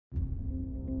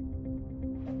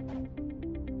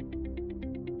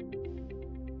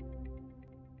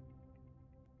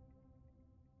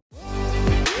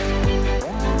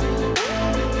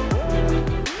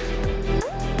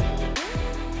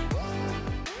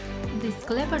This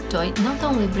clever toy not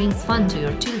only brings fun to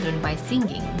your children by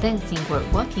singing, dancing or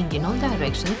walking in all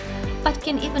directions, but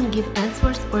can even give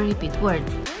answers or repeat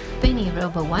words. PNI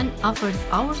Robo One offers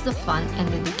hours of fun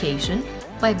and education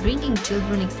by bringing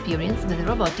children experience with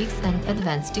robotics and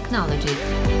advanced technologies.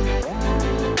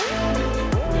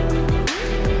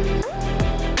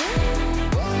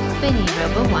 PNI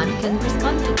Robo One can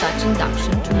respond to touch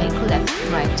induction to make left,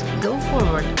 right, go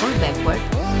forward or backward.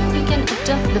 You can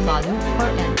adjust the volume or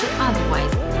enter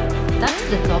otherwise. Touch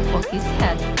the top of his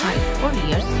head, eyes or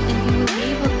ears and you will be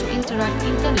able to interact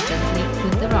intelligently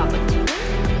with the robot.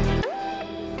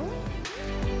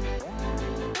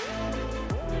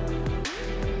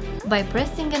 By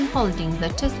pressing and holding the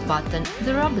chest button,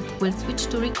 the robot will switch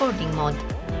to recording mode.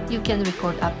 You can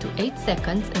record up to 8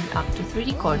 seconds and up to 3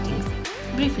 recordings.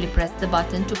 Briefly press the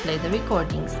button to play the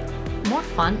recordings. More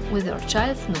fun with your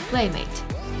child's new playmate.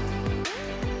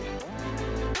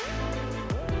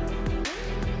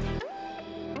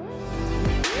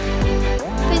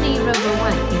 PNI Robo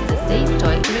One is a safe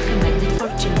toy recommended for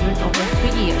children over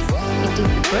 3 years. It is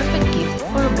the perfect gift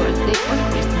for a birthday or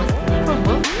Christmas for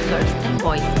both girls and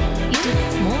boys. It is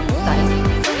small in size,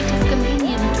 so it is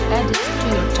convenient to add it to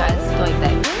your child's toy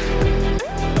bag.